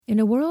In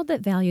a world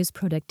that values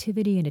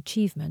productivity and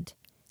achievement,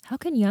 how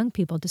can young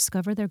people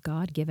discover their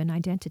God-given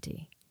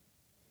identity?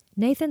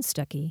 Nathan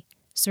Stucky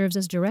serves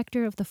as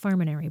director of the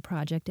Farminary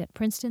Project at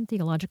Princeton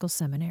Theological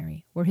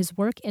Seminary, where his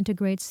work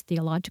integrates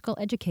theological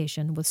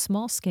education with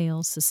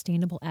small-scale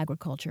sustainable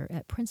agriculture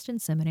at Princeton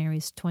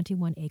Seminary's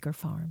 21-acre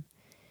farm.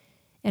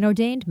 An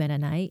ordained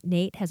Mennonite,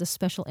 Nate has a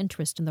special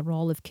interest in the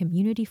role of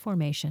community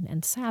formation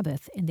and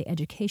Sabbath in the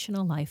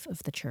educational life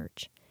of the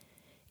church.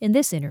 In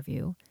this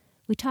interview,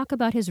 we talk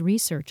about his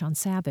research on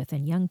Sabbath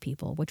and young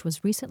people, which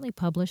was recently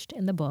published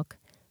in the book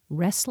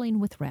Wrestling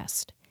with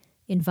Rest,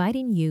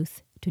 Inviting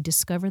Youth to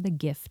Discover the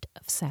Gift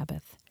of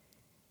Sabbath.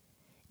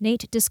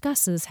 Nate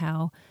discusses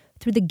how,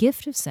 through the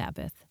gift of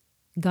Sabbath,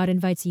 God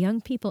invites young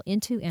people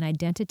into an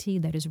identity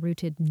that is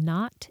rooted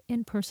not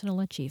in personal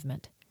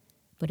achievement,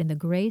 but in the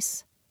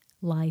grace,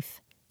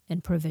 life,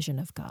 and provision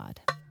of God.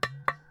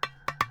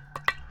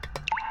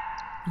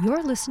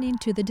 You're listening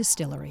to The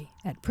Distillery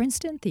at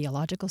Princeton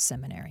Theological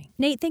Seminary.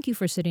 Nate, thank you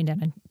for sitting down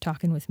and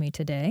talking with me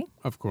today.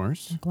 Of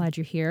course. I'm glad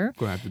you're here.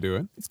 Glad to do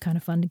it. It's kind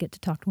of fun to get to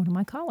talk to one of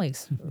my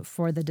colleagues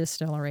for The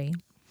Distillery.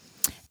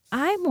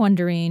 I'm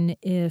wondering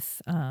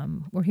if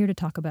we're here to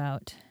talk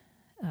about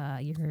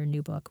your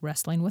new book,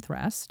 Wrestling with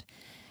Rest.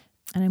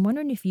 And I'm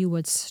wondering if you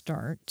would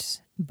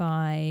start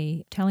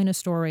by telling a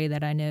story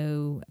that I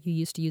know you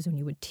used to use when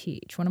you would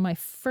teach. One of my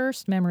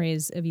first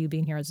memories of you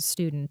being here as a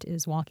student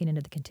is walking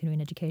into the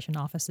continuing education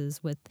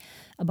offices with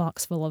a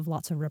box full of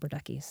lots of rubber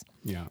duckies.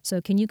 Yeah.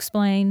 So can you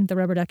explain the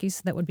rubber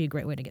duckies? That would be a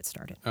great way to get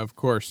started. Of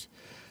course.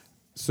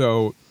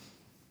 So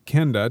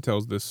Kenda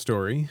tells this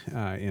story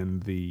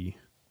in the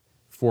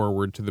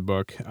foreword to the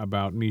book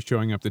about me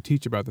showing up to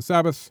teach about the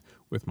Sabbath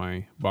with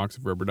my box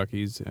of rubber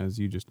duckies, as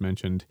you just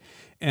mentioned.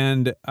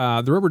 And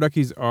the rubber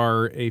duckies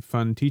are a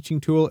fun teaching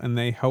tool, and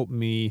they help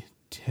me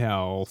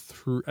tell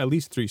through at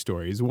least 3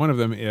 stories. One of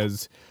them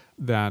is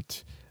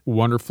that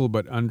wonderful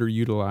but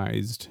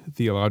underutilized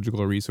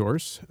theological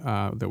resource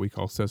that we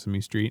call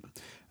Sesame Street.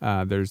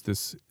 There's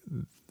this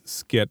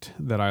skit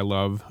that I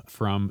love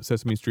from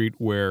Sesame Street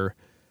where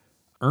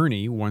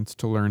Ernie wants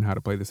to learn how to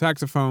play the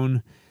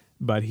saxophone,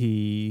 but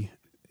he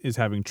is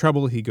having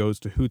trouble. He goes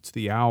to Hoots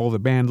the Owl, the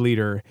band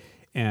leader,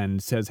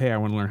 and says, hey, I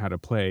want to learn how to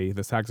play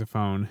the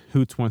saxophone.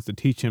 Hoots wants to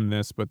teach him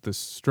this, but the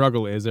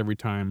struggle is every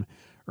time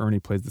Ernie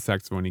plays the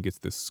saxophone, he gets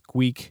this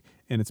squeak,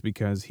 and it's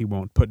because he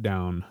won't put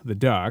down the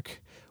duck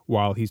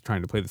while he's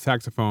trying to play the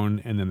saxophone.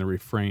 And then the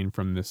refrain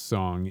from this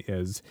song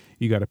is,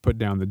 you got to put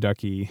down the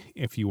ducky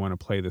if you want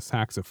to play the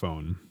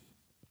saxophone.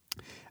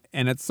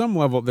 And at some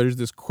level, there's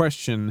this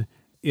question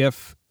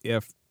if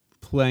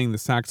playing the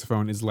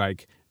saxophone is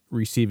like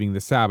receiving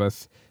the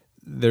Sabbath.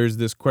 There's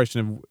this question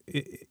of,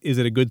 is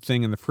it a good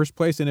thing in the first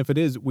place? And if it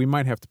is, we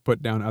might have to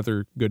put down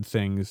other good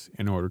things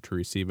in order to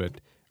receive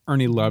it.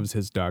 Ernie loves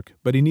his duck,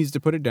 but he needs to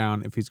put it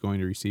down if he's going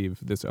to receive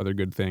this other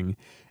good thing.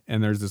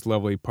 And there's this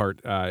lovely part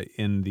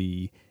in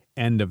the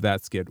end of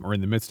that skit, or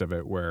in the midst of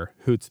it, where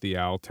Hoots the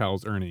Owl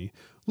tells Ernie,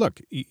 look,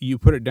 you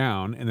put it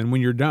down, and then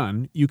when you're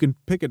done, you can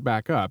pick it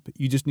back up.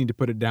 You just need to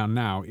put it down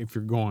now if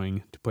you're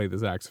going to play the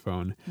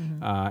saxophone.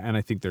 Mm-hmm. And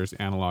I think there's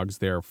analogs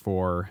there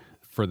for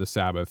the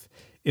Sabbath.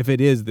 If it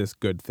is this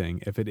good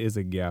thing, if it is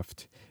a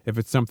gift, if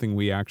it's something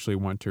we actually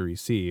want to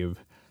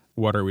receive,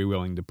 what are we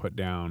willing to put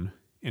down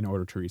in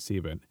order to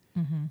receive it?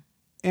 Mm-hmm.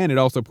 And it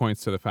also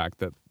points to the fact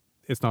that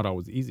it's not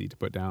always easy to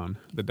put down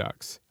the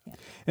ducks. Yeah.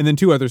 And then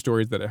 2 other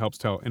stories that it helps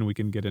tell, and we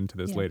can get into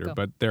this later,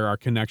 but there are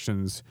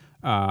connections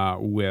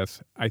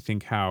with, I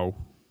think, how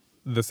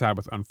the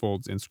Sabbath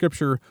unfolds in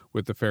Scripture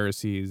with the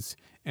Pharisees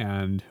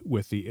and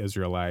with the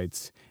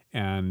Israelites,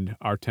 and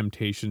our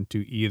temptation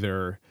to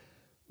either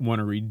want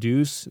to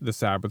reduce the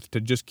Sabbath to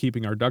just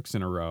keeping our ducks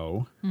in a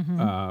row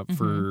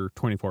for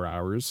 24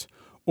 hours,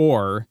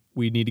 or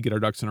we need to get our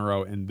ducks in a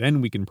row and then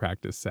we can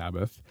practice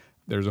Sabbath.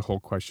 There's a whole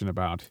question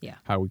about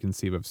how we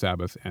conceive of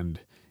Sabbath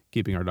and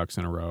keeping our ducks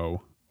in a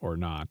row or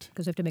not.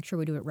 Because we have to make sure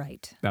we do it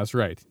right. That's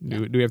right. Yeah.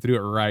 Do we have to do it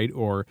right,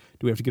 or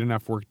do we have to get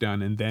enough work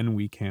done and then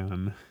we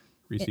can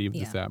receive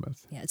the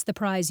Sabbath? Yeah, it's the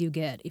prize you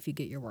get if you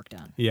get your work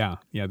done. Yeah,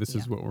 this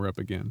is what we're up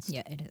against.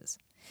 Yeah, it is.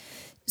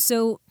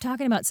 So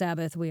talking about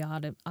Sabbath, we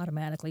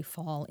automatically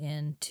fall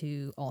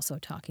into also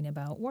talking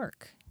about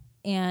work.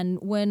 And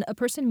when a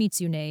person meets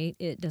you, Nate,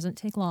 it doesn't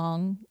take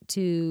long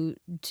to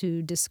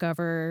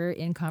discover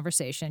in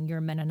conversation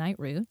your Mennonite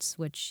roots,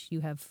 which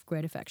you have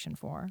great affection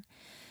for.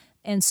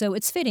 And so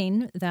it's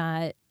fitting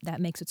that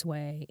makes its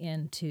way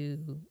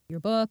into your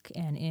book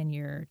and in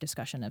your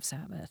discussion of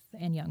Sabbath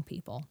and young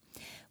people.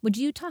 Would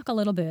you talk a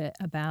little bit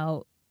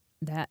about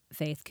that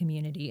faith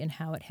community and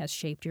how it has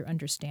shaped your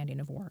understanding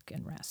of work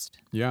and rest?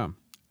 Yeah.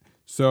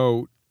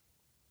 So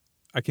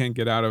I can't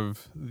get out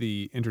of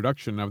the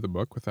introduction of the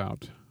book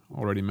without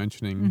already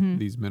mentioning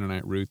these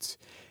Mennonite roots.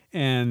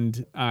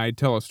 And I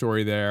tell a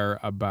story there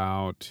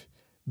about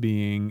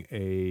being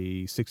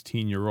a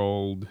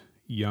 16-year-old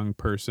young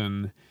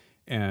person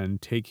and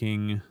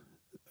taking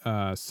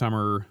a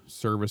summer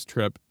service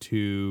trip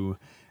to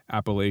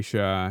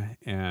Appalachia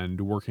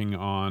and working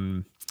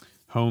on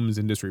homes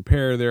in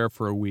disrepair there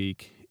for a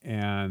week,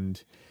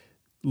 and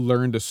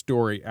learned a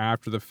story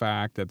after the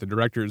fact that the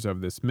directors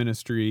of this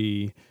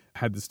ministry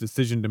had this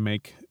decision to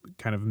make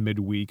kind of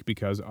midweek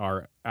because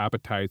our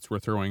appetites were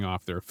throwing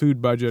off their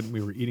food budget.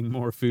 We were eating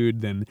more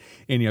food than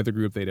any other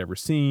group they'd ever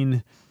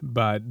seen.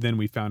 But then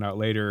we found out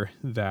later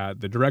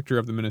that the director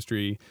of the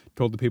ministry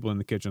told the people in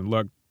the kitchen,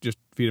 look, just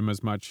feed them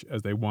as much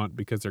as they want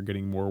because they're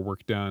getting more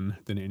work done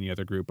than any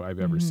other group I've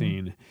ever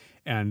seen.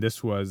 And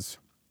this was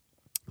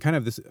kind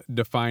of this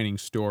defining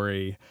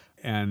story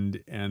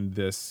and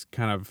this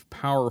kind of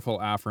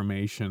powerful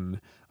affirmation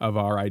of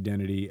our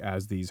identity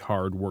as these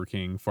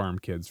hardworking farm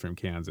kids from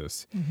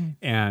Kansas.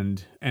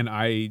 And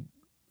I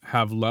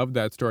have loved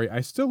that story.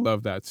 I still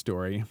love that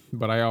story,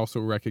 but I also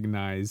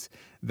recognize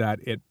that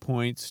it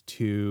points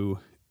to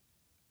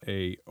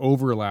a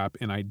overlap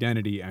in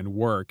identity and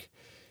work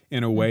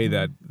in a way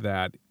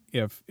that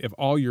if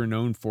all you're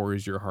known for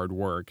is your hard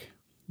work,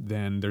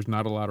 then there's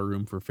not a lot of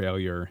room for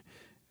failure.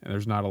 And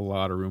there's not a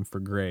lot of room for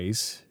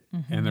grace,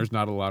 and there's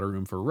not a lot of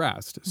room for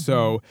rest.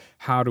 So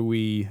how do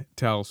we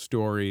tell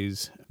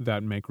stories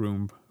that make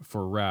room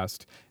for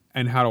rest?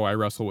 And how do I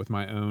wrestle with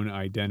my own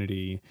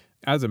identity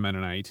as a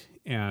Mennonite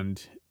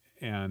and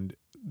kind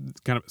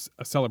of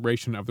a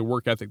celebration of the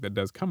work ethic that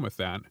does come with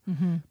that,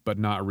 but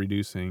not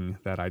reducing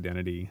that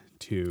identity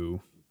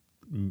to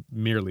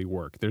merely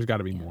work. There's got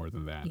to be more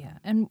than that. Yeah,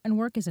 and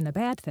work isn't a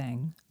bad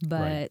thing,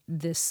 but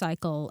this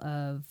cycle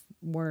of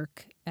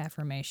work,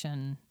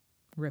 affirmation,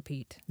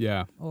 repeat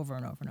over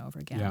and over and over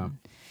again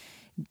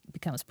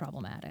becomes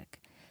problematic.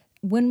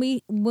 When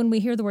we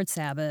hear the word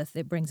Sabbath,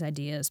 it brings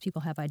ideas.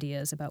 People have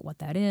ideas about what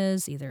that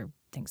is, either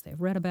things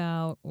they've read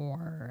about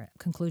or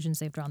conclusions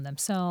they've drawn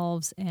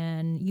themselves.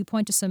 And you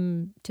point to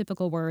some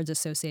typical words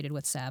associated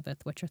with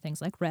Sabbath, which are things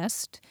like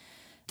rest,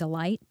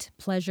 delight,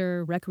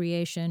 pleasure,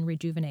 recreation,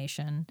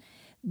 rejuvenation.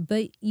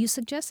 But you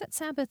suggest that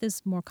Sabbath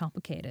is more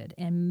complicated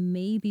and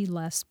maybe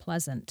less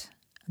pleasant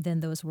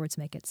than those words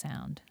make it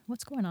sound.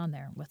 What's going on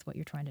there with what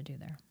you're trying to do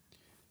there?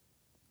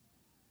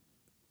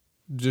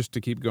 Just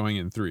to keep going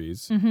in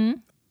threes,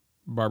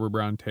 Barbara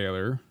Brown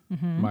Taylor,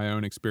 my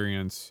own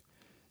experience,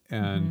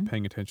 and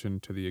paying attention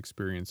to the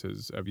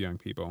experiences of young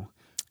people.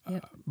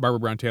 Barbara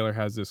Brown Taylor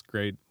has this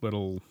great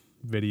little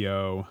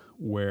video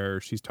where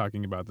she's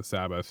talking about the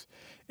Sabbath,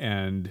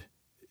 and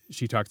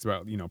she talks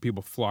about,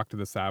 people flock to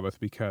the Sabbath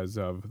because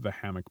of the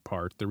hammock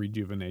part, the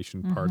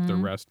rejuvenation part, the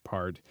rest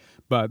part.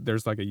 But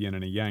there's like a yin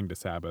and a yang to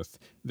Sabbath.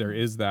 There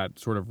is that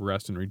sort of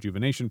rest and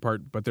rejuvenation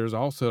part, but there's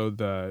also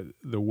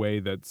the way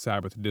that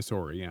Sabbath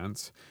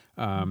disorients.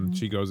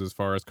 She goes as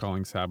far as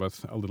calling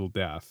Sabbath a little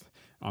death.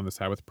 On the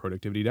Sabbath,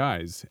 productivity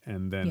dies.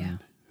 And then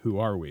who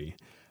are we?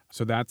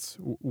 So that's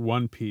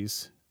one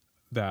piece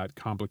that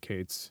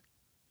complicates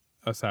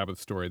a Sabbath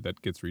story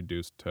that gets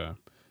reduced to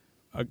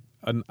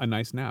a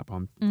nice nap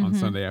on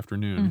Sunday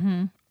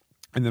afternoon.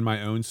 And then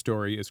my own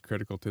story is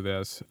critical to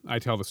this. I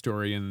tell the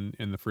story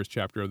in the first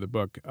chapter of the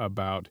book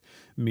about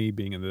me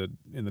being in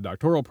the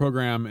doctoral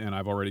program, and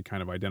I've already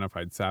kind of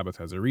identified Sabbath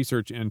as a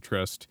research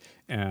interest,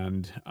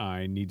 and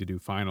I need to do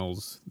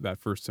finals that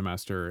first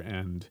semester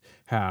and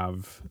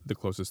have the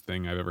closest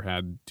thing I've ever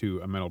had to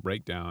a mental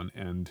breakdown,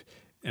 and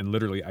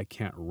literally I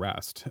can't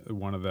rest.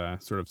 One of the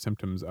sort of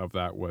symptoms of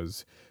that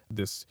was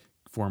this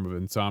form of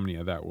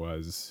insomnia that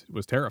was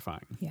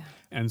terrifying.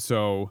 And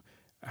so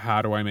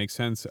how do I make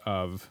sense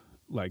of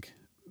like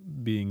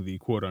being the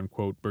quote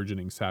unquote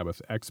burgeoning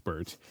Sabbath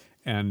expert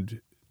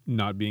and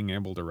not being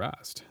able to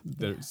rest?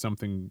 There's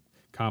something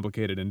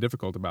complicated and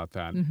difficult about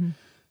that.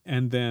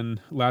 And then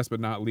last but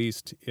not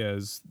least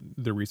is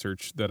the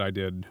research that I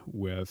did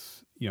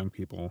with young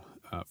people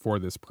for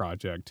this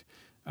project,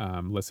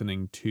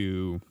 listening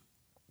to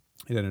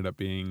it ended up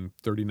being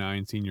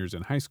 39 seniors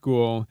in high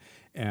school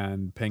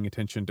and paying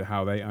attention to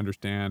how they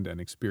understand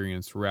and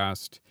experience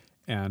rest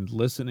and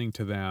listening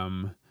to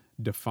them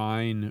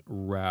define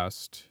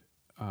rest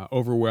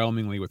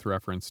overwhelmingly with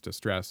reference to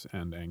stress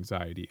and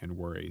anxiety and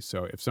worry.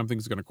 So if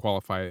something's going to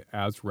qualify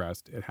as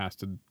rest, it has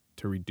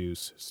to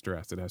reduce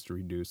stress. It has to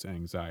reduce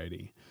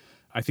anxiety.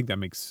 I think that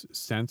makes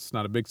sense.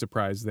 Not a big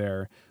surprise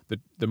there.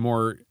 The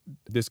more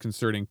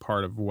disconcerting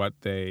part of what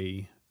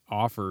they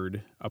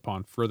offered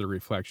upon further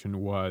reflection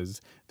was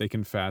they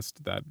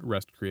confessed that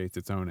rest creates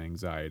its own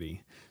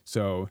anxiety.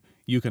 So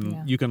you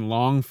can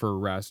long for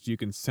rest, you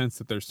can sense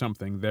that there's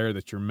something there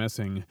that you're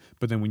missing,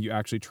 but then when you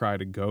actually try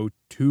to go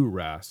to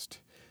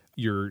rest,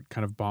 you're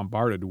kind of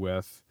bombarded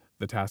with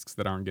the tasks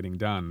that aren't getting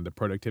done, the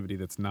productivity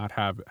that's not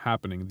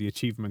happening, the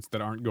achievements that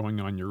aren't going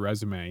on your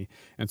resume.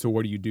 And so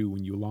what do you do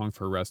when you long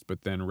for rest,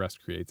 but then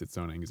rest creates its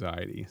own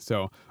anxiety?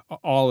 So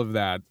all of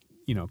that,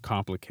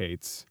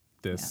 complicates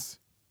this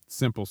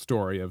simple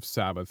story of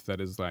Sabbath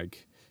that is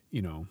like,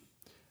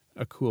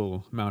 a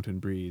cool mountain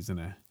breeze and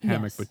a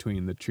hammock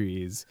between the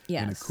trees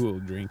and a cool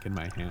drink in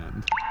my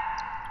hand.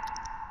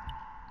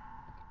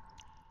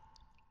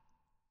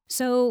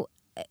 So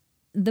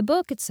the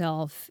book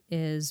itself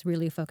is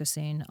really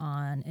focusing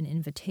on an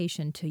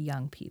invitation to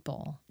young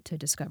people to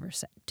discover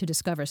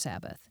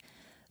Sabbath.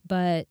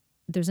 But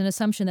there's an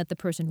assumption that the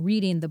person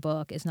reading the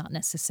book is not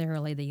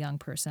necessarily the young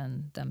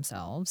person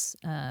themselves.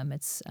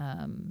 It's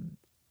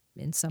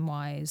in some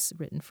ways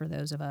written for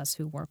those of us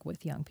who work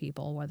with young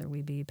people, whether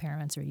we be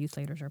parents or youth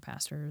leaders or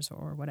pastors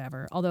or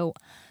whatever. Although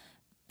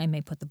I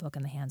may put the book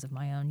in the hands of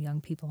my own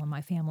young people in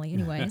my family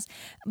anyways.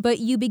 But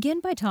you begin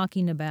by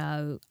talking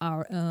about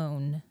our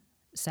own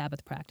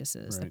Sabbath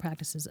practices, the Right.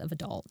 practices of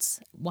adults.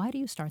 Why do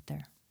you start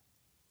there?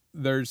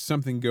 There's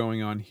something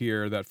going on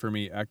here that for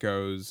me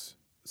echoes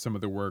some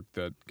of the work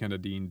that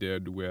Kenda Dean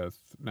did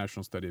with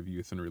National Study of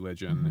Youth and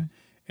Religion.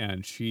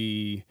 And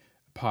she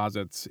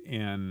posits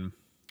in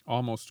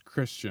Almost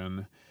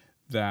Christian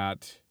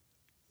that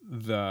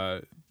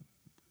the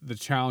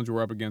challenge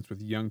we're up against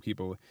with young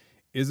people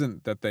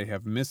isn't that they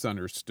have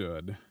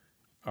misunderstood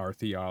our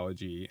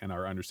theology and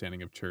our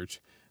understanding of church.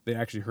 They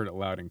actually heard it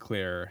loud and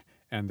clear,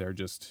 and they're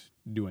just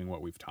doing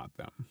what we've taught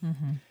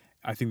them.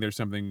 I think there's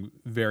something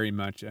very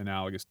much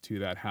analogous to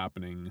that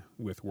happening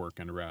with work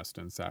and rest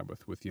and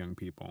Sabbath with young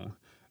people.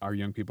 Our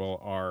young people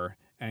are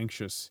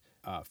anxious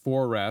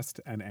for rest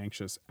and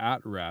anxious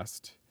at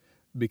rest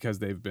because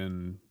they've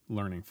been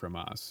learning from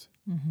us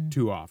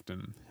too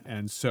often.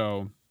 And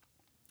so,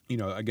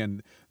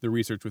 again, the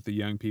research with the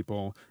young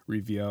people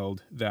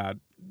revealed that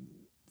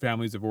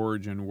families of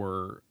origin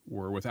were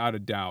without a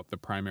doubt the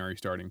primary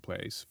starting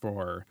place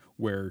for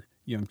where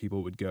young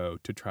people would go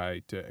to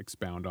try to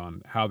expound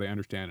on how they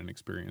understand and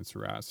experience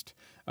rest,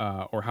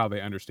 or how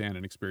they understand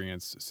and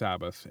experience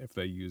Sabbath, if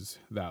they use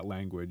that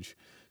language.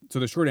 So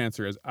the short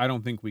answer is, I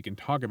don't think we can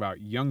talk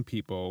about young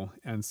people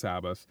and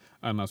Sabbath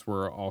unless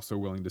we're also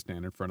willing to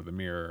stand in front of the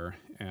mirror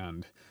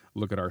and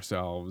look at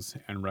ourselves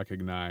and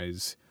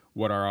recognize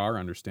what are our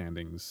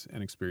understandings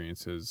and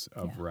experiences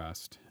of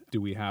rest. Do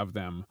we have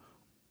them?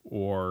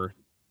 Or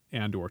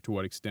to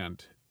what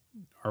extent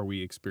are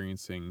we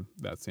experiencing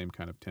that same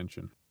kind of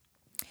tension?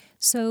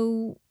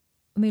 So,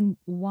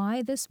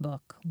 why this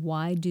book?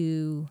 Why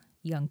do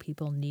young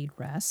people need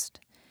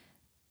rest?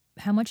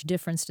 How much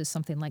difference does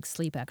something like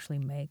sleep actually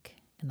make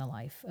in the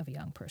life of a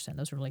young person?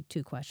 Those are really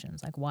two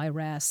questions. Like, why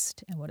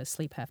rest, and what does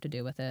sleep have to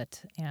do with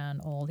it, and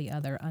all the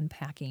other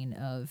unpacking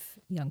of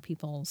young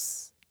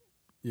people's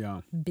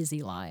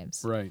busy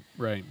lives.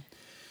 Right.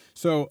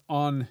 So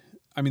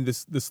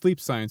the sleep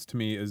science to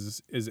me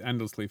is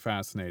endlessly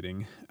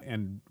fascinating,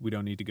 and we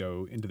don't need to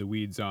go into the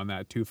weeds on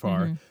that too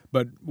far.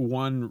 But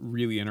one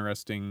really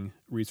interesting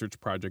research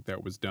project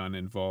that was done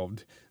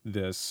involved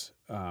this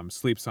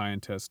sleep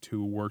scientist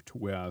who worked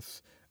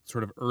with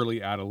sort of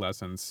early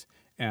adolescents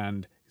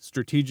and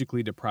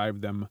strategically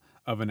deprived them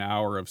of an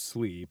hour of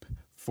sleep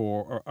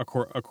for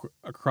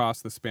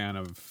across the span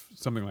of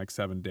something like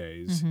 7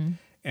 days.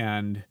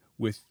 And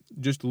with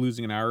just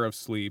losing an hour of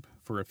sleep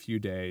for a few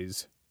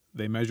days,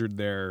 they measured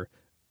their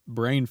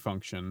brain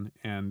function,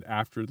 and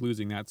after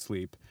losing that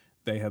sleep,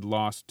 they had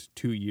lost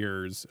 2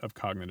 years of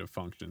cognitive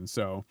function.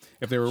 So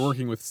if they were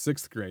working with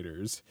sixth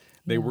graders,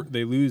 they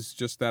lose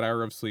just that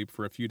hour of sleep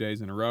for a few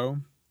days in a row,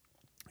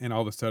 and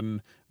all of a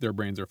sudden their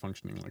brains are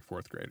functioning like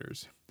fourth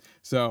graders.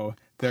 So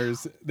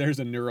there's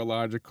a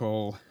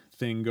neurological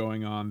thing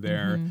going on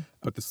there,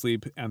 but the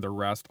sleep and the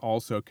rest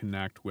also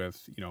connect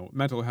with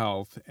mental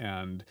health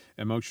and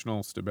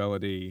emotional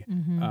stability.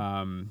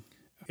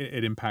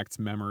 It impacts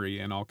memory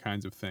and all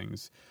kinds of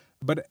things,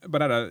 but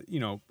at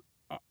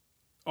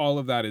all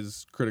of that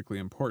is critically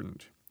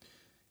important.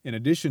 In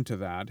addition to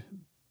that,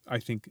 I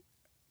think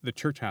the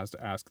church has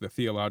to ask the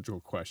theological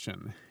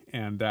question,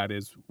 and that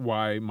is,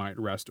 why might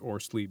rest or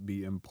sleep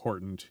be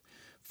important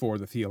for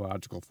the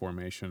theological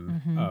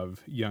formation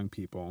of young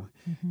people?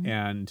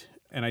 And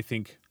I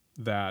think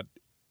that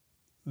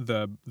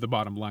the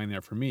bottom line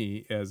there for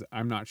me is,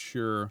 I'm not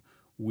sure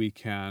we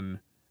can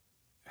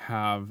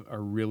have a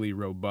really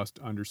robust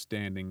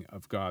understanding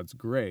of God's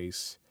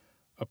grace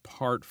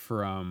apart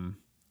from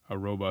a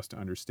robust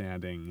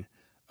understanding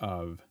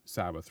of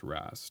Sabbath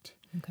rest.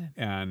 Okay.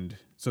 And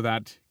so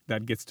that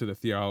gets to the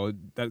theology,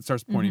 that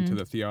starts pointing to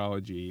the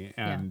theology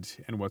and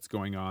what's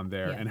going on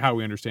there and how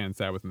we understand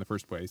Sabbath in the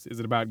first place. Is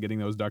it about getting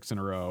those ducks in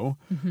a row,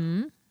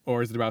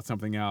 or is it about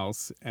something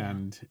else?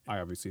 And I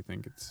obviously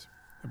think it's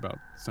about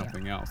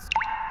something else.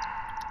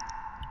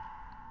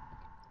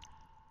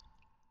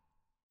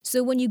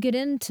 So when you get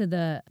into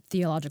the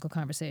theological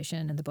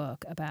conversation in the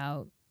book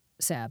about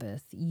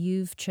Sabbath,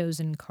 you've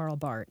chosen Karl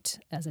Barth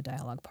as a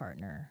dialogue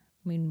partner.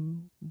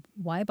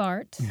 Why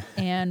Barth?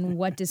 And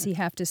what does he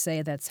have to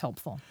say that's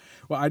helpful?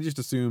 Well, I just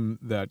assume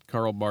that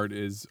Karl Barth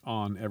is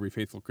on every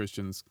faithful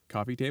Christian's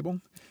coffee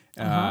table.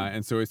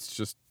 And so it's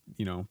just,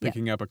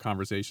 picking up a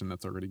conversation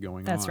that's already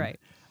going on. That's right.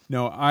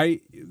 No,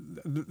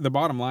 the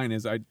bottom line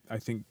is I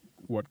think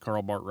what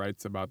Karl Barth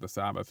writes about the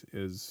Sabbath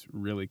is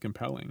really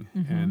compelling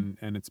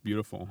and it's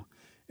beautiful.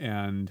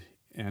 And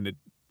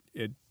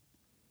it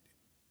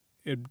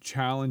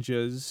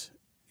challenges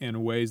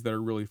in ways that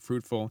are really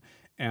fruitful.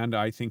 And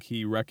I think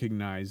he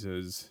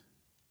recognizes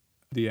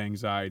the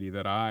anxiety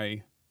that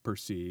I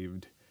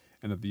perceived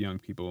and that the young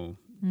people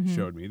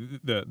showed me,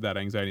 that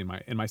anxiety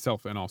in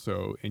myself and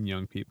also in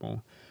young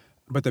people.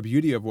 But the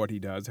beauty of what he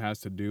does has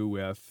to do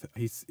with,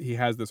 he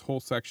has this whole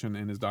section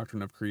in his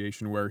Doctrine of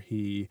Creation where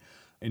he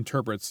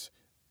interprets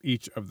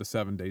each of the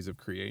 7 days of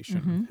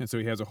creation. And so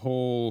he has a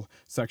whole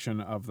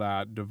section of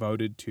that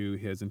devoted to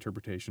his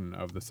interpretation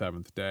of the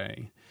seventh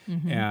day.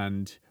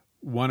 And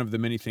one of the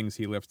many things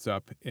he lifts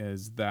up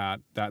is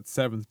that that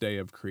seventh day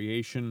of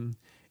creation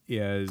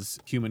is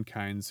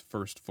humankind's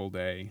first full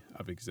day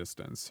of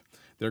existence.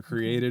 They're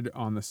created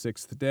on the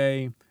sixth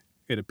day.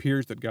 It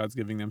appears that God's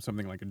giving them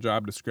something like a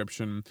job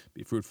description: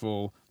 be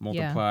fruitful,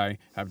 multiply,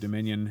 have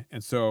dominion.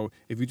 And so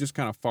if you just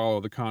kind of follow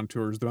the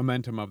contours, the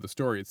momentum of the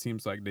story, it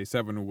seems like day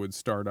 7 would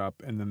start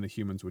up and then the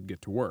humans would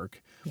get to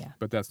work. Yeah.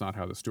 But that's not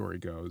how the story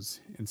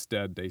goes.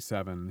 Instead, day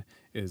 7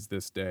 is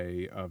this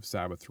day of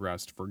Sabbath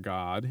rest for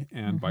God,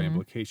 and by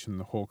implication,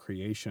 the whole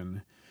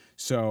creation.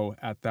 So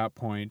at that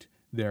point,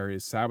 there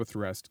is Sabbath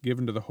rest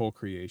given to the whole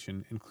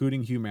creation,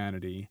 including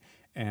humanity,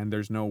 and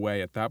there's no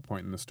way at that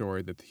point in the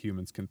story that the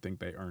humans can think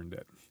they earned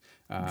it.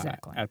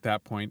 Exactly. At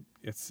that point,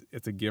 it's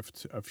a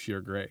gift of sheer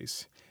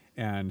grace.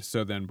 And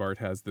so then Barth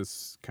has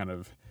this kind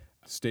of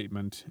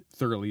statement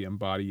thoroughly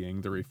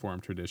embodying the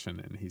Reformed tradition,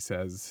 and he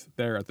says,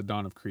 there at the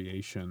dawn of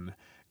creation,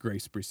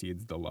 grace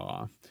precedes the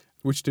law,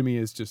 which to me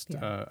is just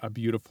a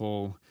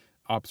beautiful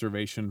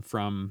observation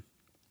from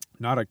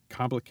not a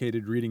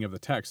complicated reading of the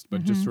text,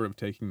 but just sort of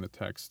taking the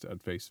text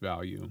at face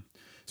value.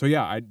 So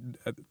yeah,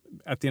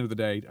 at the end of the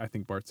day, I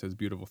think Barth says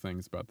beautiful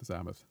things about the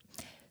Sabbath.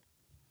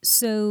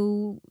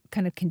 So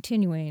kind of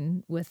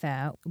continuing with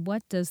that,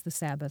 what does the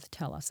Sabbath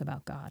tell us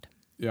about God?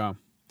 Yeah.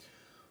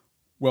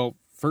 Well,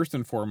 first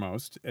and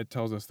foremost, it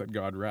tells us that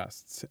God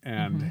rests.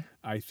 And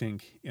I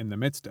think in the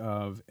midst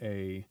of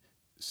a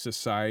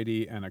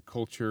society and a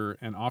culture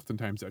and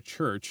oftentimes a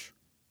church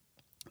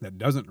that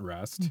doesn't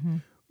rest,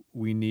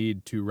 we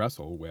need to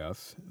wrestle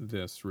with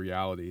this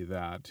reality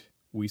that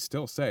we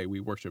still say we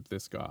worship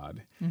this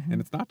God. And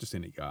it's not just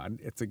any God.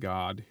 It's a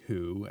God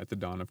who, at the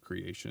dawn of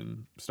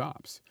creation,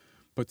 stops,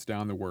 puts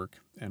down the work,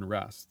 and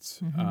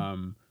rests.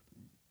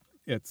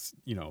 It's,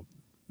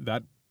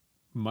 that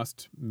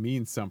must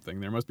mean something.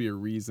 There must be a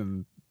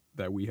reason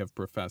that we have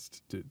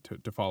professed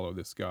to follow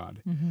this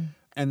God.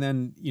 And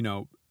then,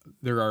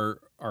 there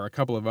are a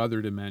couple of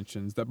other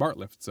dimensions that Barth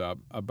lifts up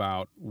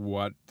about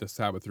what the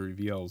Sabbath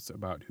reveals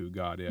about who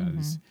God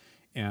is.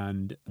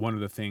 And one of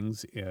the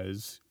things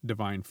is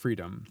divine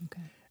freedom.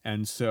 Okay.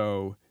 And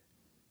so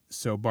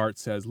Barth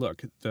says,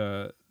 look,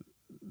 the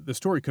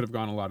story could have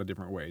gone a lot of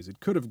different ways.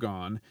 It could have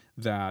gone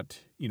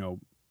that,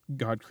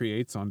 God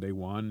creates on day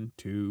 1,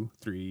 2,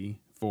 3,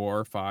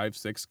 4, 5,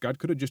 6. God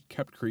could have just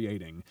kept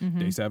creating.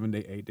 Day 7,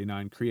 day 8, day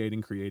 9,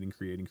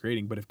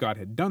 creating. But if God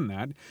had done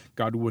that,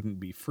 God wouldn't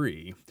be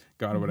free.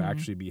 God would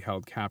actually be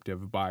held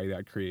captive by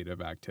that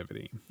creative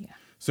activity. Yeah.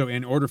 So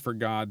in order for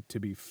God to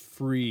be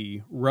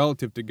free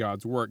relative to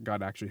God's work,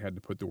 God actually had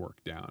to put the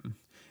work down.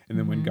 And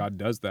then when God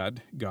does that,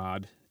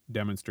 God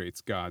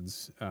demonstrates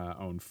God's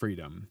own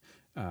freedom.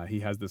 He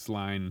has this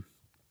line,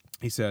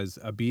 he says,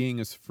 a being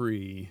is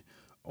free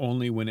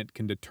only when it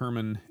can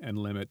determine and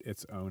limit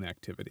its own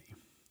activity.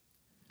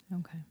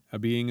 Okay. A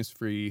being is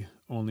free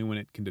only when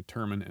it can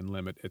determine and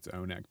limit its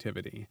own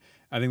activity.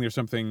 I think there's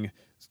something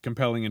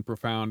compelling and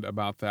profound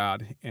about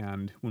that.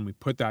 And when we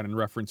put that in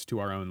reference to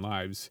our own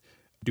lives,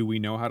 do we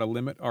know how to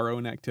limit our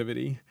own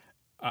activity?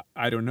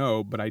 I don't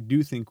know, but I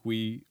do think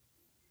we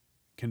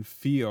can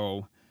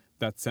feel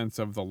that sense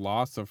of the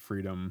loss of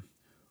freedom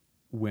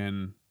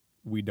when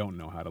we don't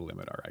know how to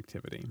limit our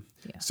activity.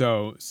 Yeah.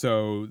 So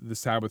the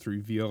Sabbath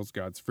reveals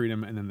God's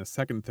freedom, and then the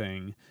second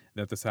thing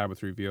that the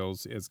Sabbath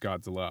reveals is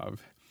God's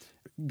love.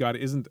 God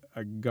isn't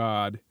a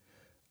God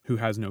who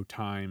has no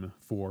time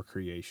for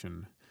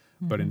creation,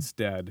 but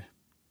instead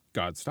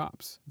God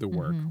stops the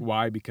work.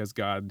 Why? Because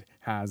God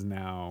has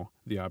now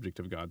the object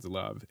of God's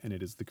love, and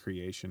it is the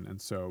creation.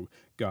 And so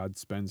God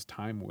spends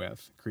time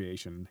with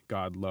creation.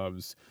 God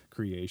loves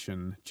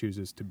creation,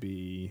 chooses to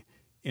be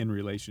in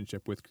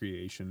relationship with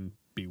creation,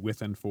 be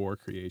with and for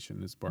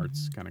creation is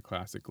Barth's kind of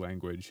classic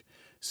language.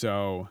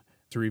 So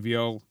to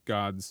reveal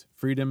God's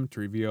freedom, to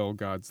reveal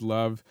God's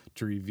love,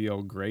 to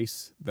reveal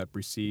grace that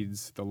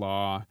precedes the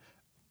law,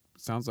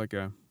 sounds like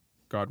a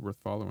God worth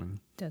following.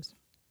 It does.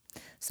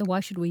 So why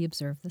should we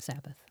observe the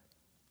Sabbath?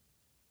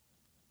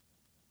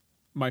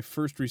 My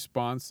first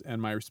response,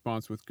 and my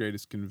response with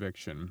greatest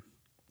conviction,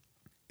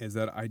 is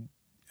that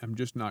I'm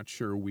just not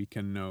sure we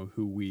can know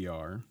who we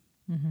are.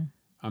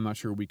 I'm not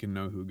sure we can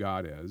know who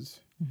God is.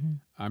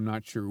 I'm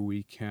not sure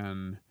we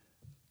can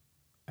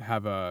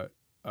have a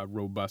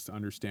robust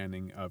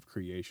understanding of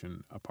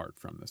creation apart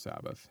from the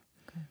Sabbath.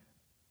 Okay.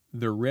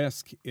 The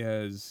risk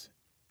is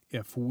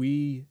if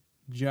we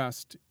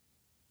just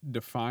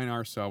define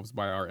ourselves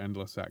by our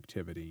endless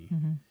activity,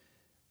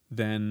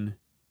 then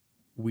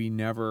we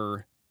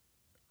never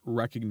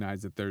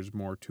recognize that there's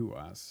more to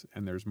us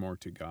and there's more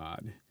to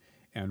God.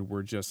 And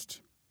we're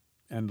just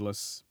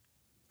endless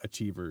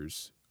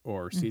achievers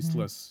or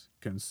ceaseless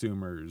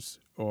consumers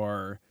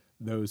or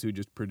those who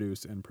just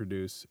produce and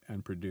produce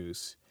and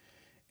produce.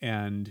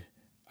 And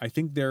I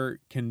think there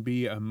can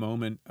be a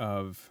moment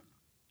of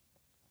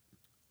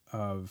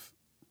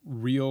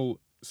real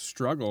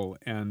struggle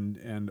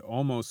and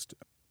almost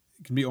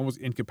it can be almost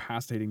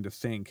incapacitating to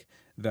think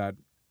that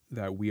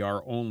that we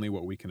are only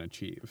what we can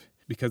achieve.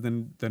 Because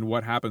then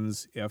what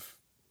happens if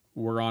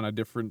we're on a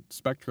different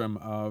spectrum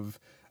of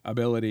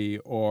ability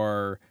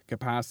or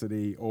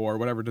capacity or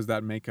whatever? Does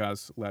that make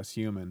us less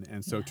human?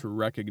 And so to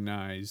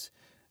recognize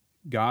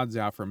God's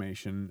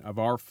affirmation of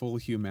our full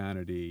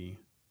humanity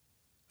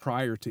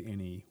prior to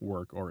any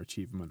work or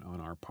achievement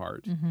on our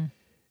part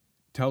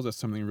tells us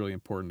something really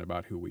important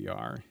about who we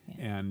are. Yeah.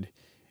 And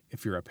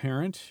if you're a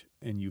parent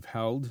and you've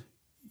held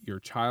your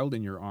child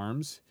in your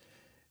arms,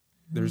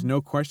 there's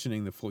no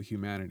questioning the full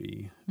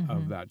humanity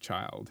of that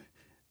child.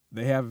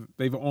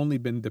 They've only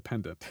been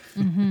dependent,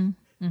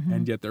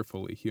 and yet they're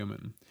fully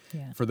human.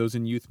 Yeah. For those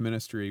in youth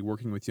ministry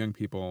working with young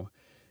people,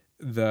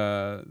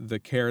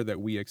 the care that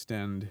we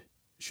extend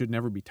should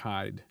never be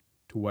tied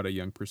to what a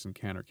young person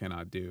can or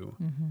cannot do,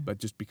 but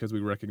just because we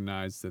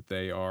recognize that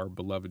they are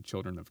beloved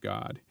children of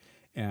God.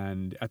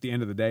 And at the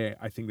end of the day,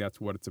 I think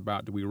that's what it's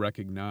about. Do we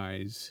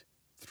recognize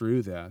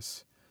through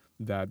this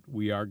that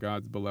we are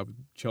God's beloved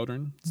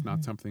children? It's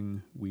not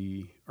something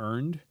we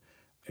earned.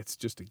 It's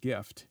just a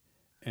gift,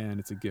 and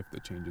it's a gift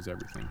that changes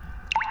everything.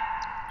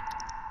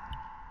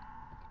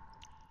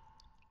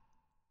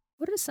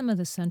 What are some of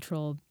the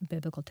central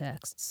biblical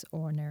texts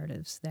or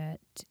narratives that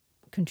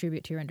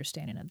contribute to your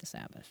understanding of the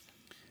Sabbath?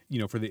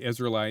 For the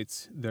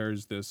Israelites,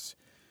 there's this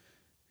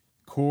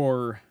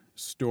core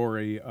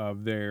story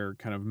of their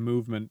kind of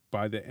movement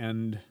by the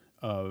end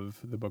of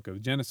the book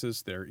of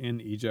Genesis. They're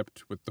in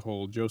Egypt with the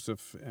whole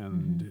Joseph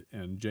and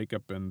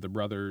Jacob and the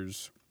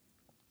brothers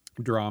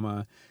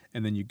drama,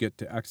 and then you get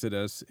to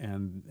Exodus,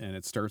 and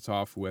it starts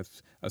off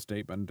with a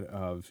statement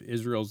of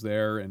Israel's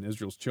there and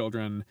Israel's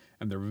children,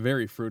 and they're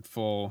very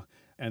fruitful,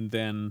 and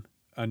then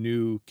a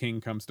new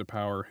king comes to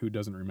power who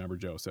doesn't remember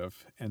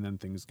Joseph, and then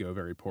things go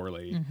very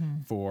poorly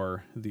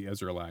for the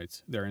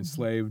Israelites. They're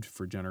enslaved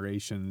for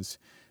generations.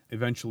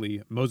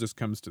 Eventually, Moses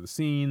comes to the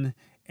scene,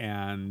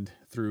 and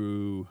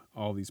through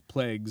all these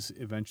plagues,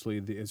 eventually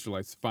the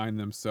Israelites find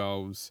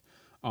themselves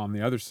on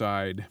the other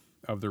side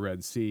of the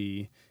Red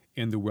Sea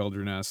in the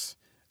wilderness.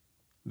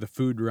 The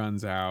food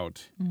runs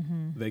out.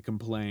 They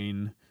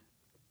complain,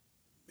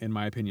 in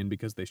my opinion,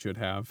 because they should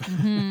have.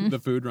 The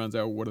food runs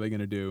out. What are they going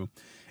to do?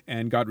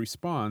 And God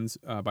responds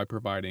by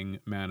providing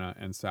manna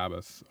and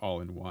Sabbath all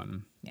in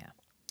one. Yeah.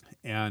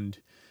 And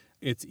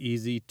it's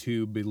easy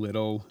to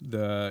belittle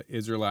the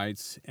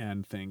Israelites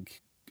and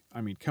think,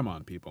 come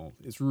on, people.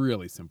 It's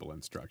really simple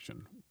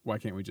instruction. Why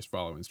can't we just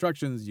follow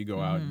instructions? You go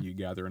out and you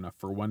gather enough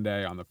for one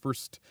day. On the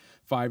first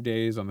 5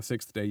 days, on the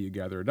sixth day, you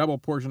gather a double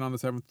portion. On the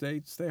seventh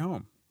day, stay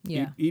home.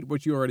 Yeah. Eat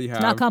what you already have.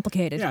 It's not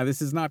complicated. Yeah,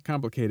 this is not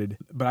complicated.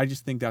 But I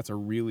just think that's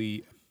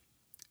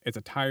it's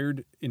a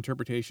tired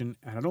interpretation,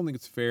 and I don't think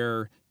it's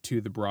fair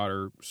to the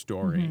broader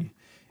story.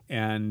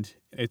 And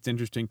it's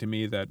interesting to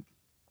me that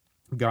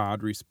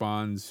God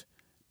responds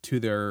to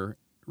their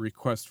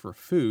request for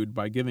food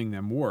by giving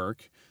them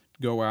work,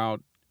 go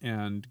out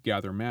and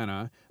gather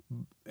manna,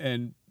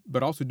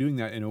 but also doing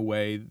that in a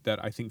way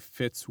that I think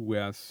fits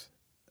with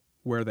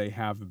where they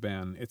have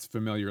been. It's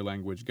familiar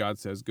language. God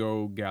says,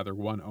 go gather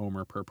 1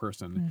 omer per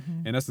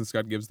person. In essence,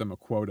 God gives them a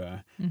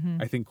quota.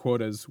 I think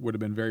quotas would have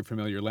been very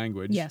familiar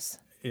language. Yes.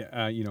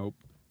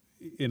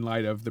 In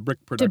light of the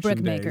brick production to brick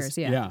days. makers,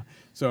 yeah.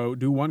 So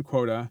do 1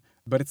 quota,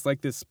 but it's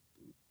like this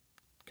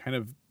kind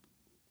of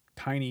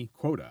tiny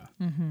quota.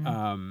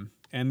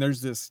 And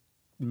there's this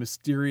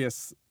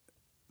mysterious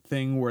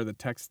thing where the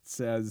text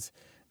says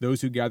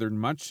those who gathered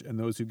much and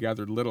those who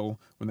gathered little,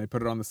 when they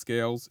put it on the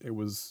scales, it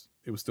was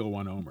still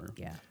 1 omer.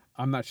 Yeah.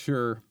 I'm not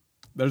sure.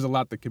 There's a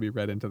lot that could be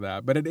read into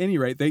that. But at any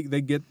rate,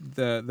 they get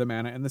the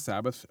manna and the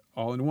Sabbath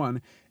all in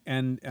one.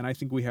 And I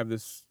think we have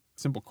this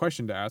simple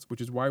question to ask,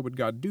 which is, why would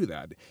God do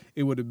that?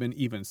 It would have been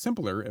even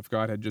simpler if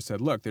God had just said,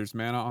 look, there's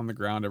manna on the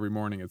ground every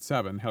morning at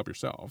 7, help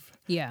yourself.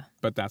 Yeah.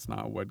 But that's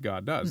not what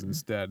God does.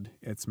 Instead,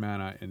 it's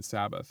manna and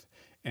Sabbath.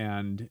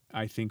 And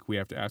I think we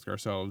have to ask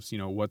ourselves,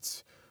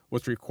 what's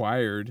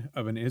required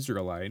of an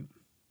Israelite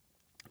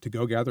to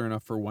go gather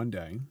enough for one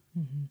day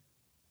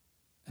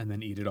and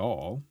then eat it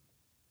all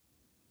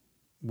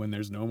when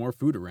there's no more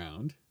food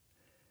around,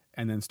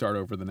 and then start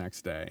over the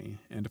next day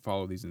and to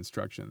follow these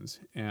instructions.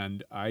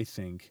 And I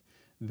think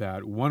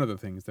that one of the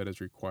things that is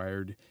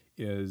required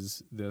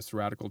is this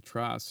radical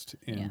trust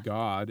in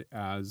God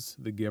as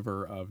the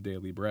giver of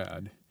daily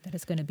bread. That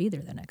it's going to be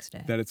there the next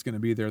day. That it's going to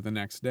be there the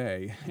next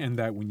day. And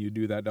that when you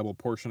do that double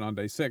portion on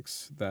day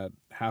 6, that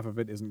half of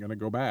it isn't going to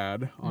go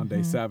bad on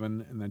day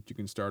 7, and that you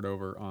can start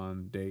over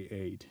on day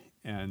 8.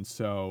 And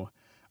so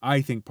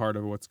I think part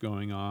of what's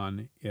going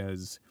on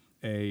is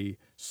a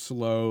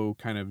slow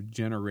kind of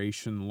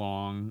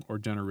generations-long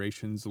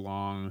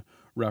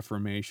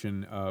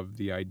reformation of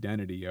the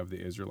identity of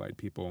the Israelite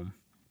people.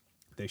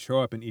 They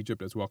show up in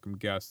Egypt as welcome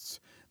guests.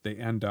 They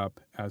end up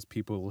as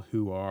people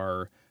who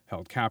are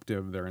held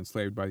captive. They're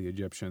enslaved by the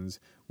Egyptians.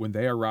 When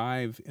they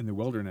arrive in the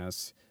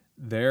wilderness,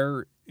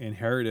 their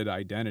inherited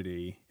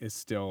identity is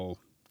still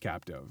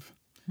captive.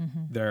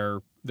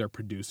 They're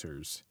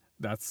producers.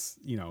 That's,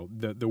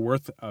 the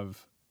worth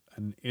of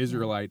an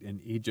Israelite in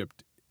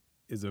Egypt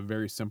is a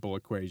very simple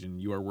equation.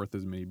 You are worth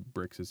as many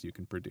bricks as you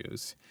can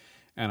produce.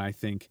 And I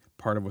think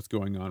part of what's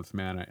going on with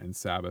manna and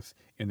Sabbath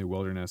in the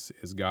wilderness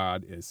is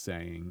God is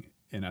saying,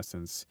 in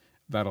essence,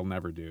 that'll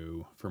never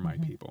do for my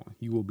people.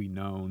 You will be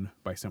known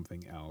by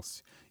something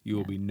else. You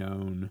will be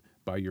known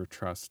by your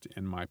trust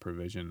in my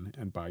provision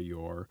and by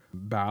your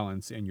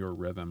balance and your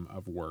rhythm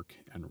of work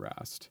and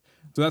rest.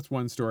 So that's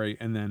one story.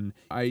 And then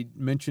I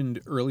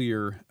mentioned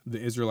earlier the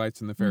Israelites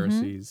and the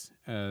Pharisees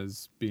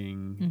as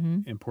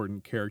being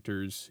important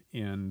characters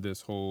in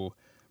this whole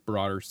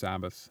broader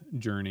Sabbath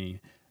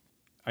journey.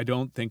 I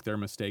don't think their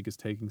mistake is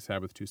taking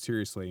Sabbath too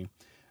seriously.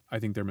 I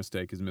think their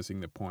mistake is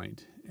missing the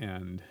point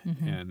and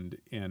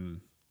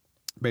in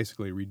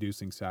basically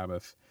reducing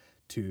Sabbath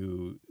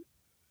to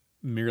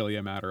merely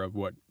a matter of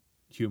what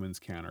humans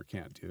can or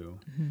can't do,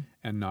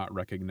 and not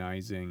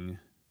recognizing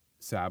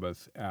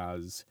Sabbath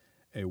as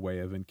a way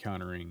of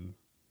encountering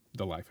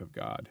the life of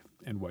God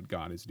and what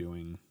God is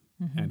doing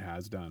and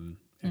has done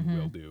and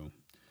will do.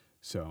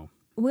 So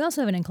we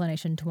also have an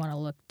inclination to want to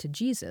look to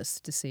Jesus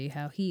to see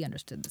how he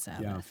understood the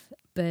Sabbath,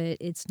 but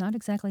it's not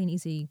exactly an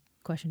easy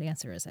question to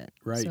answer, is it?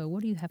 Right. So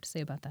what do you have to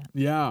say about that?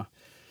 Yeah.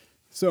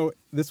 So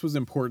this was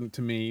important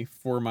to me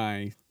for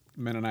my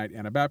Mennonite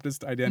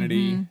Anabaptist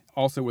identity,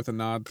 also with a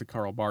nod to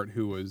Karl Barth,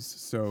 who was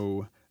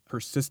so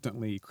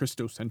persistently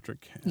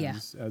Christocentric,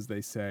 as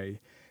they say.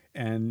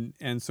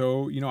 And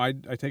so, I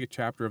take a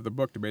chapter of the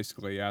book to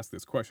basically ask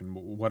this question: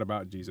 what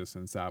about Jesus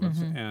and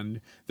Sabbath? And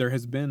there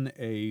has been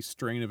a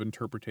strain of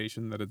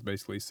interpretation that has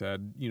basically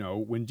said,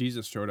 when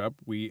Jesus showed up,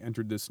 we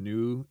entered this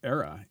new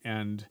era,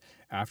 and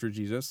after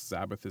Jesus,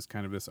 Sabbath is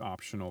kind of this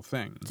optional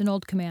thing. It's an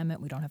old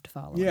commandment we don't have to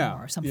follow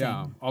anymore, or something.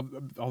 Yeah.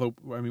 Although,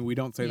 we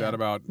don't say that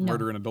about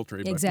murder and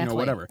adultery, but exactly.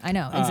 Whatever. I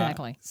know,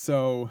 exactly.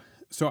 So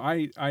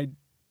I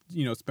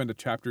spend a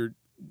chapter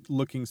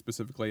looking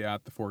specifically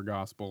at the four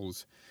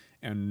Gospels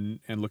and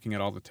looking at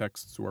all the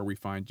texts where we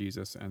find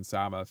Jesus and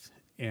Sabbath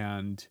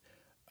and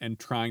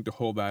trying to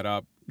hold that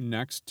up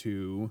next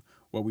to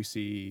what we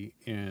see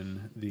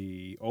in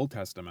the Old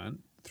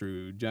Testament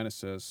through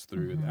Genesis,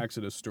 through the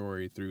Exodus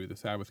story, through the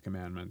Sabbath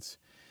commandments.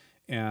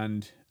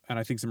 And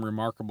I think some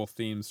remarkable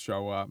themes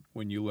show up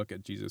when you look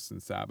at Jesus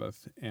and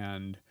Sabbath.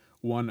 And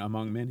one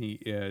among many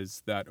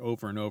is that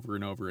over and over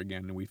and over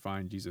again, we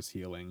find Jesus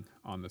healing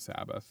on the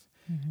Sabbath.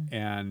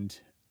 And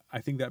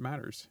I think that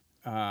matters.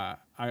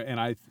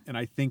 I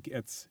think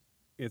it's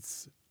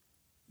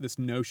this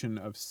notion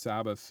of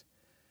Sabbath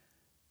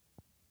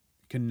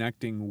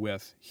connecting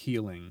with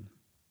healing,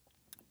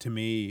 to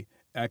me,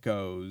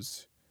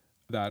 echoes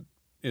that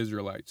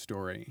Israelite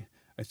story.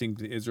 I think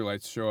the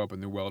Israelites show up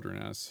in the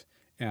wilderness,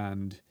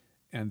 and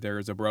there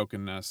is a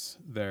brokenness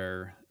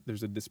there.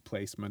 There's a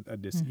displacement, a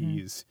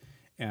dis-ease,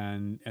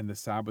 and the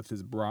Sabbath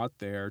is brought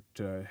there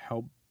to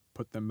help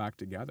put them back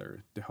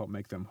together, to help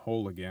make them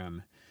whole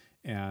again.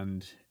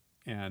 And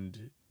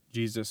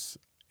Jesus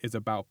is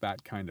about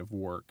that kind of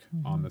work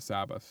on the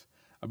Sabbath,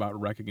 about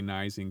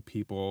recognizing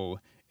people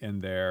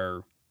in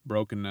their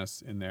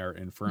brokenness, in their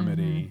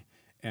infirmity,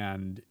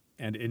 and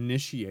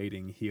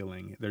initiating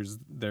healing.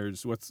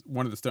 There's what's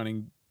one of the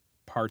stunning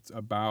parts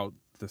about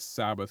the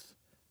Sabbath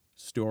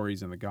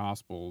stories in the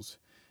Gospels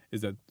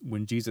is that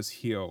when Jesus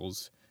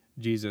heals,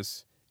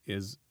 Jesus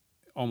is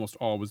almost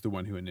always the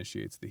one who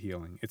initiates the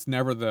healing. It's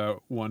never the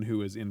one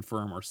who is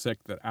infirm or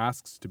sick that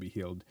asks to be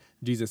healed.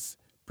 Jesus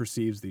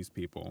perceives these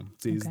people,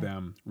 sees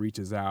them,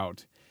 reaches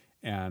out,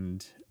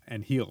 and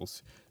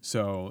heals.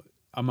 So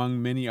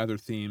among many other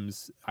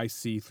themes I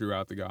see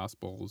throughout the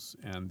Gospels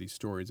and these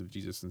stories of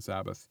Jesus and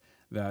Sabbath,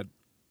 that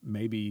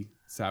maybe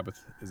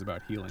Sabbath is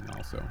about healing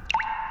also.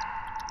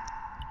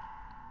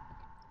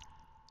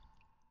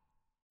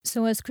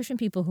 So as Christian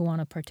people who want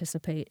to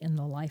participate in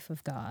the life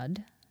of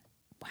God,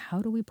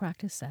 how do we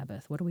practice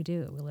Sabbath? What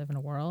do? We live in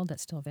a world that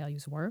still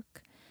values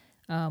work.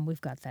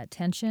 We've got that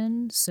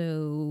tension.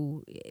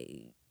 So,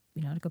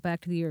 to go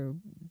back to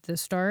the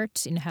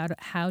start,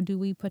 how do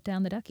we put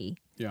down the ducky?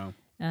 Yeah.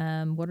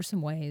 What are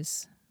some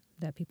ways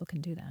that people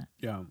can do that?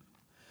 Yeah.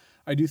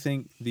 I do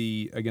think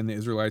the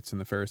Israelites and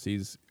the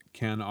Pharisees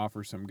can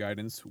offer some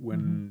guidance.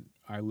 When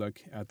I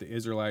look at the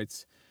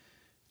Israelites,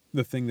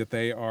 the thing that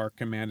they are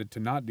commanded to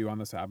not do on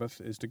the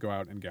Sabbath is to go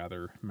out and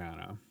gather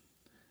manna.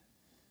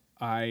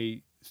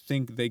 I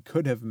think they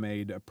could have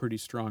made a pretty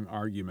strong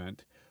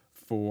argument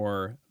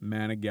for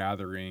manna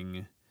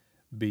gathering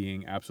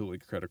being absolutely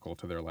critical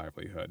to their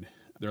livelihood.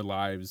 Their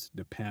lives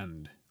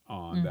depend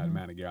on that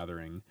manna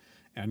gathering,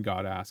 and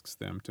God asks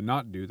them to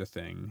not do the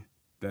thing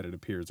that it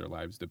appears their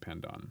lives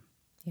depend on.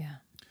 Yeah.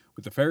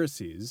 With the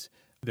Pharisees,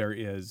 there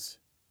is,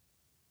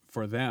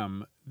 for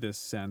them, this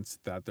sense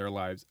that their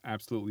lives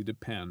absolutely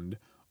depend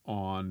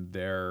on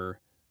their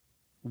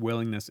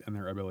willingness and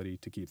their ability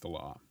to keep the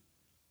law.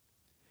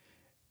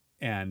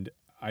 And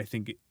I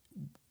think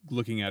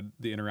looking at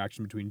the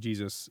interaction between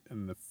Jesus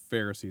and the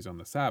Pharisees on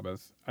the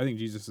Sabbath, I think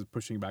Jesus is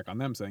pushing back on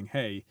them, saying,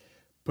 hey,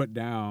 put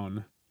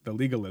down the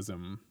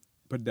legalism,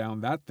 put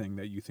down that thing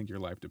that you think your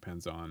life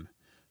depends on,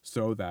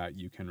 so that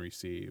you can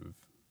receive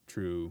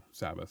true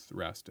Sabbath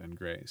rest and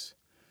grace.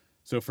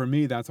 So for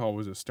me, that's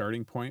always a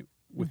starting point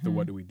with the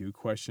what do we do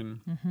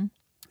question.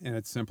 And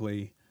it's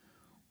simply,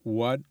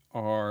 what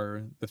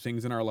are the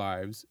things in our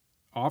lives,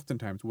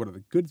 oftentimes what are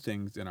the good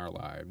things in our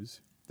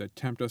lives that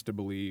tempt us to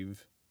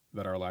believe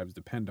that our lives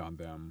depend on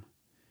them,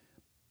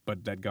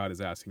 but that God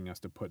is asking us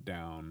to put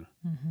down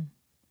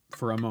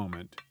for a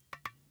moment,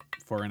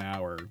 for an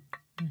hour,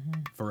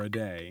 for a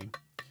day,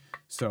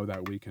 so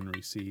that we can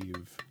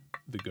receive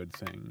the good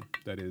thing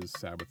that is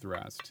Sabbath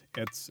rest.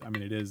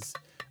 It is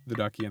the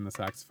ducky and the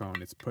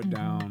saxophone. It's put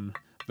down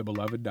the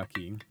beloved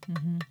ducky,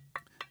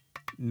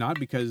 not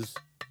because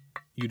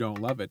you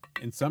don't love it.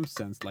 In some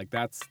sense, like,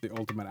 that's the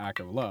ultimate act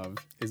of love,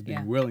 is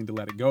being willing to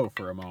let it go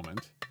for a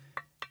moment,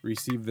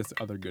 receive this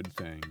other good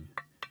thing,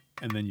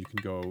 and then you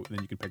can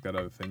pick that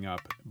other thing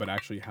up, but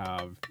actually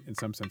have, in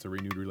some sense, a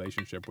renewed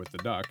relationship with the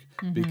duck,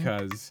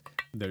 because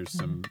there's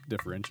some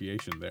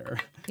differentiation there.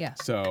 Yeah.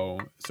 So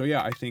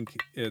yeah, I think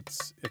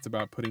it's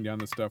about putting down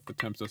the stuff that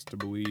tempts us to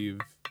believe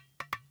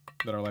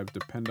that our lives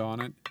depend on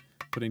it,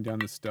 putting down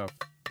the stuff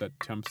that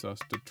tempts us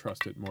to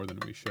trust it more than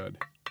we should.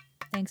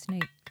 Thanks,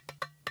 Nate.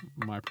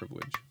 My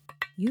privilege.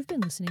 You've been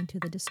listening to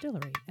The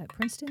Distillery at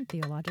Princeton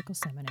Theological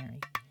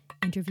Seminary.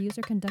 Interviews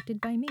are conducted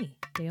by me,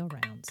 Dale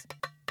Rounds.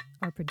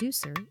 Our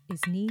producer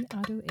is Nee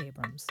Otto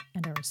Abrams,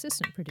 and our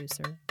assistant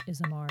producer is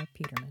Amar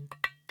Peterman.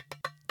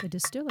 The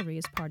Distillery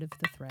is part of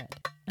The Thread,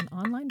 an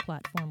online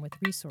platform with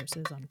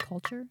resources on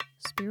culture,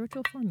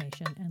 spiritual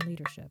formation, and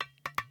leadership.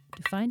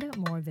 To find out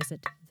more,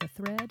 visit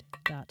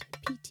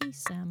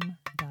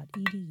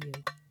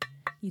thethread.ptsem.edu.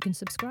 You can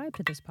subscribe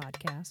to this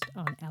podcast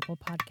on Apple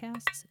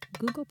Podcasts,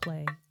 Google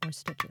Play, or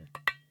Stitcher.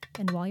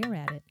 And while you're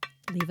at it,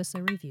 leave us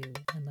a review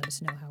and let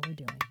us know how we're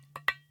doing.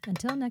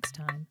 Until next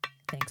time,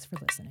 thanks for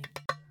listening.